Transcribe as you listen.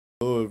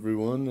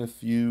everyone.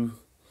 If you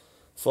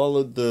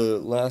followed the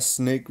last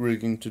snake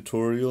rigging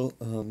tutorial,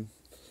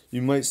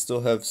 you might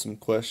still have some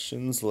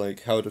questions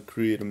like how to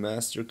create a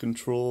master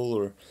control,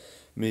 or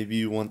maybe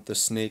you want the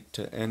snake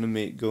to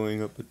animate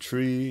going up a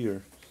tree,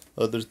 or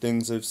other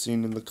things I've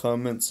seen in the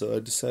comments, so I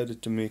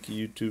decided to make a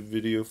YouTube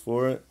video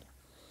for it.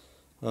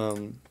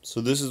 So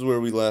this is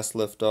where we last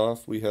left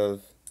off. We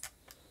have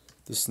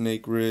the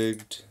snake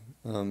rigged.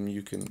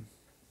 You can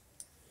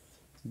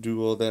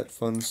do all that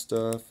fun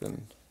stuff,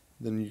 and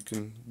then you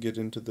can get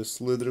into the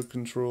slither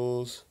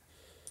controls.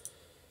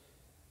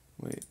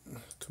 Wait,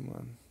 come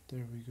on,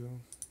 there we go.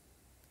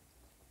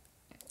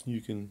 You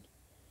can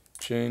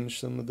change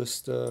some of the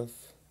stuff.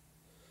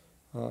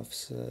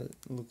 Offset,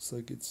 looks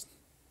like it's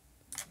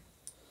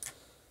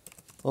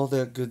all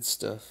that good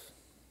stuff.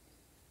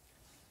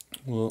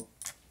 Well,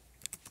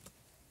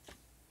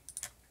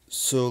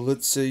 so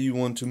let's say you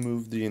want to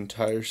move the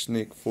entire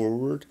snake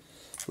forward,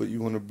 but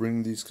you want to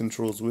bring these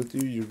controls with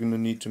you. You're going to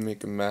need to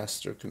make a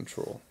master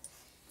control.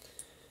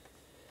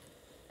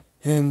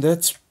 And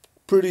that's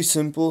pretty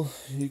simple.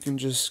 You can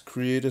just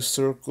create a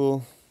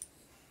circle,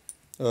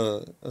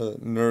 a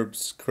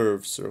nurbs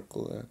curve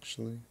circle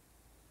actually.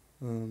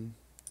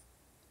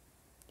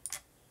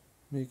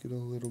 Make it a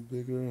little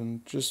bigger,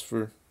 and just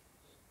for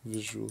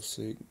visual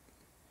sake.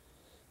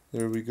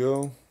 There we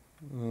go.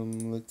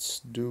 Let's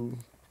do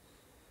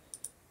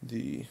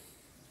the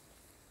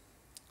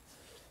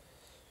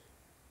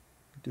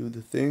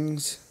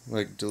things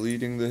like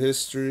deleting the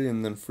history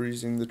and then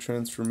freezing the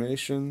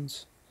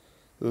transformations.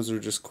 Those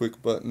are just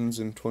quick buttons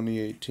in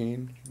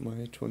 2018,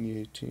 my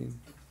 2018.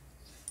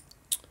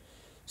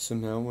 So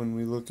now when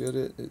we look at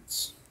it,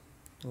 it's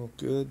all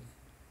good.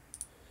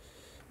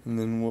 And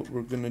then what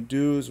we're going to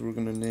do is we're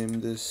going to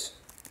name this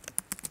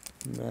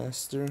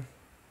master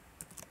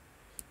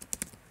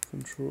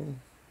control.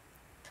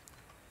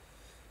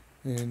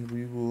 And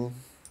we will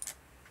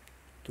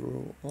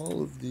throw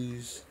all of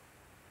these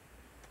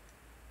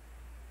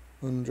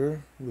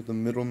under with a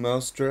middle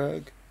mouse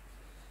drag.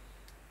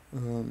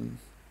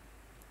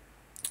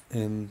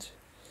 And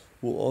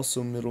we'll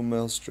also middle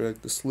mouse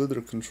drag the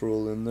slither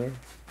control in there.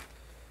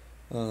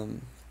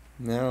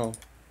 Now,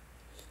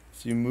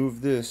 if you move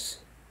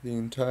this, the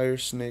entire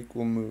snake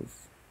will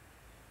move.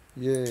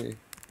 Yay!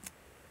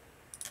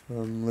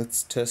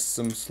 Let's test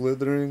some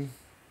slithering.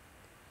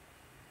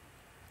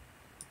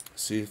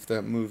 See if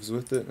that moves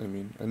with it. I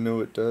mean, I know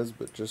it does,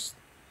 but just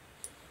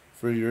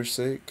for your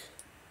sake,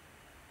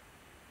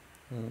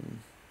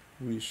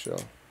 we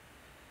shall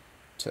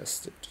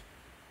test it.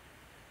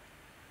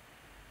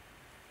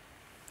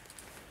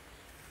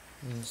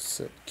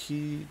 Set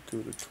key,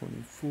 go to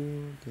 24,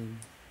 then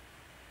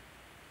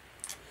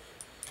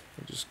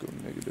I'll just go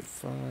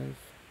 -5.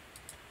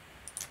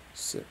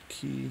 Set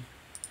key,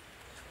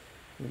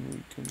 then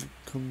we can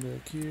come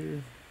back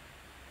here,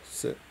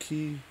 set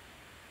key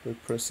by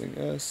pressing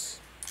S.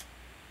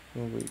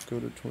 Oh wait,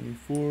 go to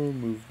 24,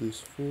 move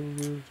this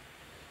forward,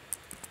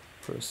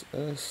 press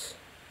S,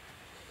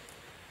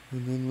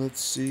 and then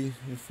let's see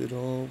if it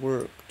all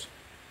worked.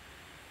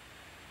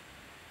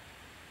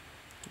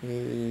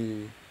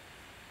 Hey.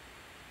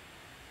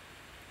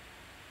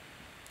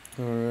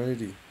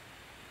 Alrighty.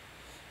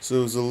 So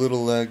it was a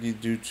little laggy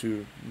due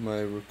to my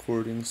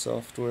recording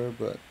software,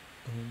 but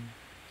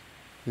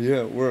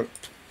yeah, it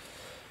worked.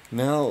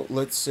 Now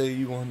let's say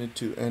you wanted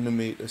to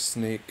animate a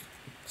snake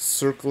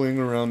circling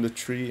around a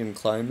tree and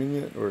climbing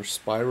it, or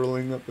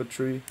spiraling up a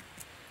tree.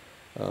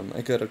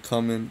 I got a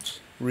comment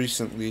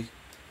recently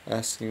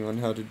asking on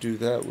how to do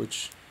that,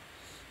 which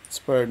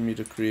inspired me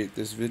to create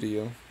this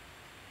video.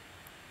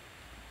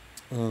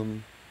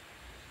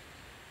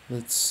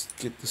 Let's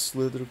get the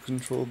slither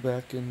control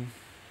back in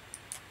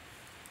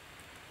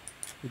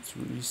its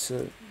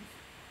reset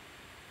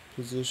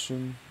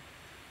position.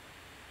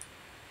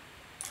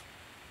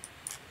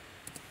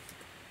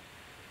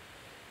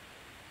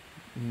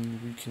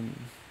 And we can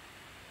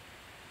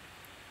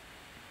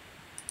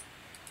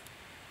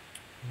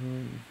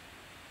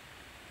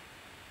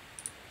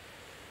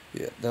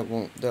yeah, that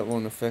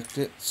won't affect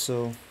it.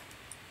 So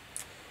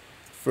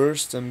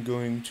first I'm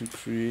going to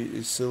create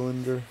a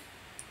cylinder.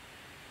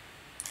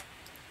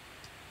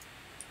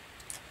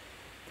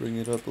 Bring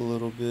it up a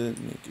little bit,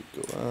 make it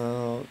go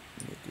out,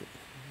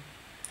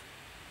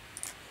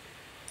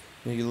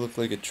 make it look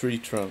like a tree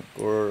trunk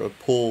or a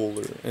pole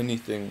or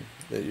anything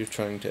that you're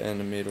trying to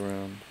animate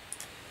around.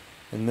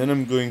 And then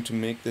I'm going to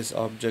make this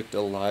object a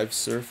live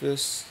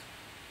surface,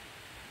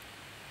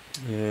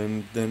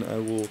 and then I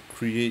will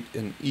create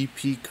an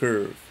EP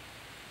curve,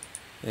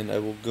 and I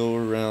will go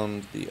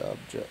around the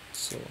object.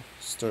 So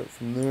start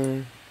from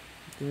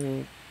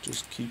there,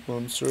 just keep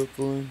on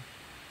circling.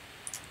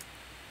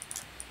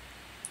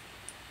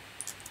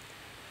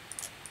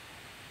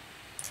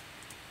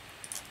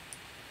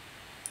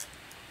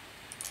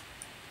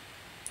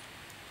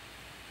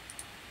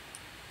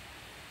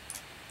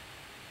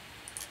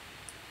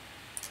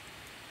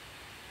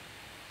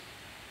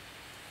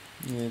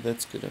 Yeah,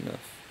 that's good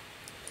enough.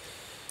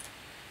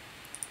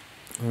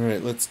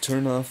 Alright, let's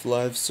turn off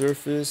live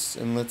surface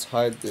and let's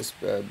hide this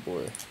bad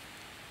boy.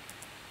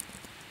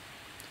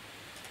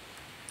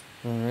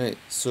 Alright,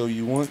 so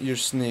you want your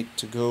snake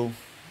to go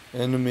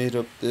animate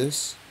up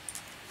this.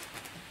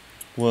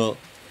 Well,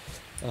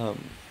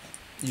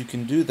 you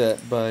can do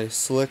that by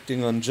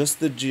selecting on just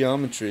the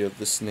geometry of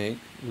the snake,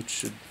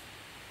 which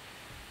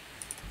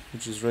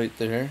is right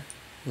there,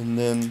 and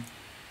then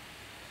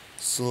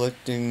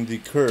selecting the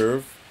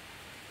curve,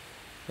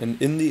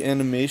 and in the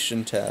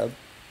animation tab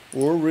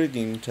or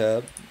rigging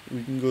tab,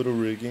 we can go to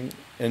rigging,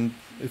 and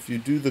if you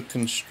do the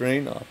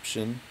constrain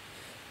option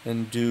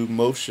and do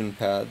motion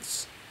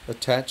paths,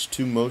 attach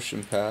to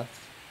motion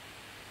path,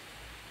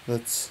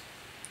 let's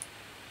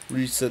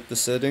reset the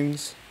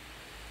settings.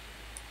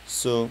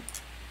 So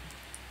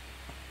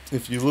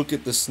if you look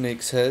at the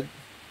snake's head,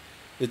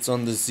 it's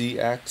on the Z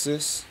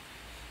axis,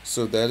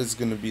 so that is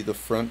going to be the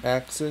front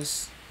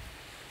axis,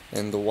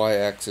 and the Y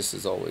axis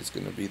is always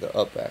going to be the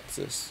up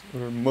axis,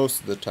 or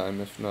most of the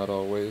time, if not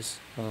always.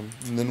 And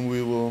then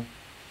we will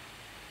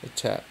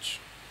attach.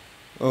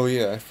 Oh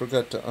yeah, I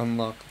forgot to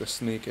unlock the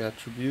snake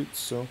attributes,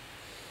 so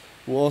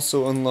we'll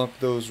also unlock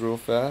those real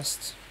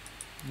fast.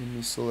 Let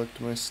me select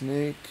my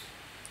snake,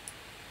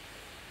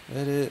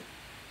 edit,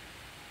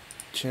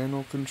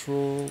 channel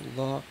control,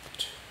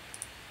 locked,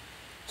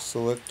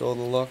 select all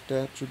the locked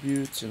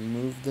attributes and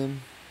move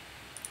them.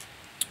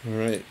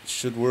 Alright,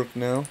 should work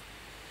now.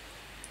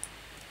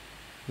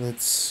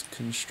 Let's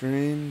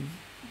constrain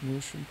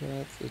motion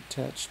path,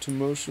 attach to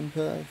motion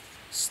path,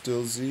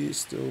 still Z,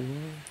 still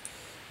Y,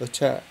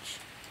 attach.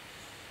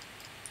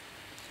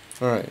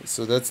 Alright,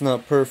 so that's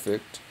not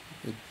perfect.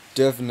 It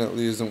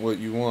definitely isn't what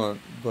you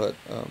want, but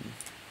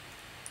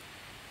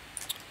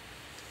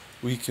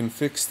we can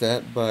fix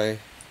that by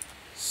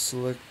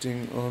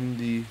selecting on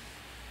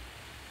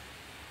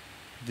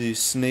the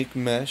snake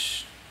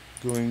mesh,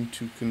 going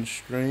to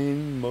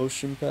constrain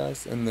motion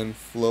path and then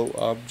flow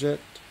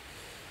object.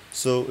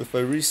 So if I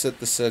reset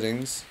the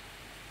settings,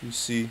 you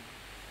see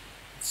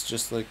it's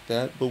just like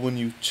that, but when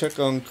you check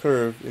on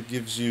curve, it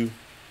gives you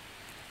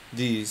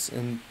these,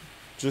 and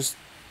just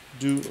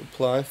do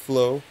apply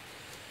flow,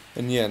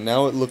 and yeah,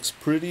 now it looks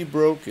pretty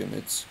broken.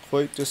 It's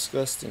quite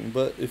disgusting.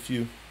 But if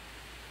you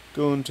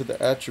go into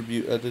the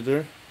attribute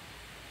editor,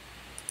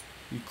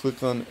 you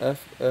click on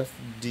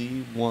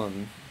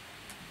FFD1.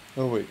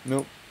 Oh wait,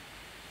 nope.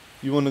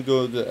 You want to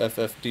go to the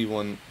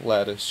FFD1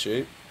 lattice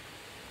shape,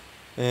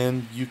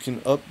 and you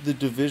can up the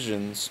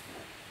divisions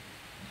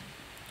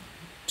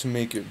to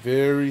make it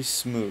very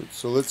smooth.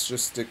 So let's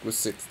just stick with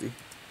 60.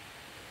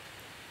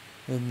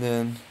 And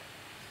then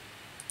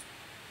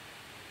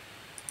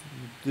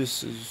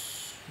this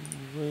is,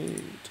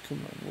 wait,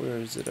 come on, where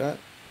is it at?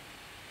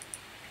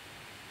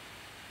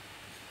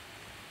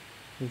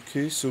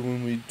 Okay, so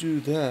when we do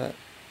that,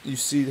 you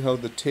see how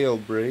the tail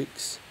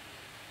breaks.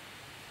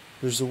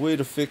 There's a way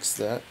to fix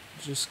that.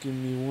 Just give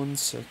me 1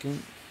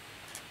 second.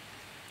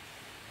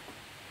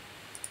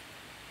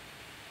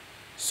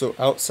 So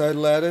outside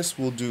lattice,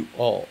 we'll do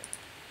all.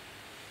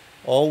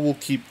 All will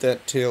keep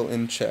that tail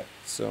in check.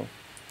 So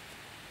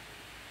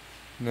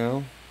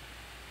now,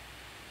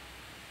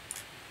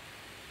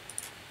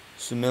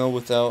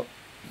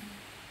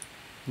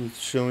 with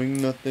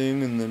showing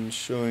nothing and then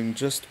showing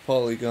just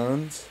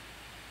polygons,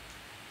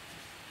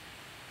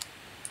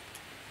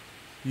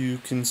 you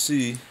can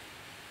see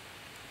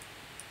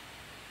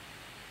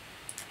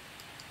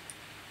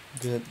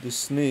that the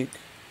snake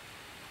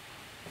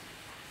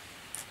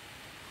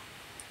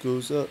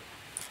goes up.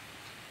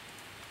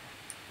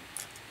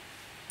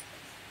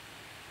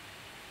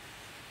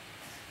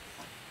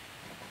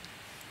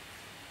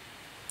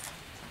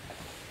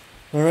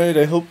 Alright,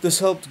 I hope this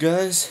helped,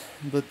 guys,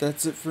 but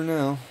that's it for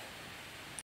now.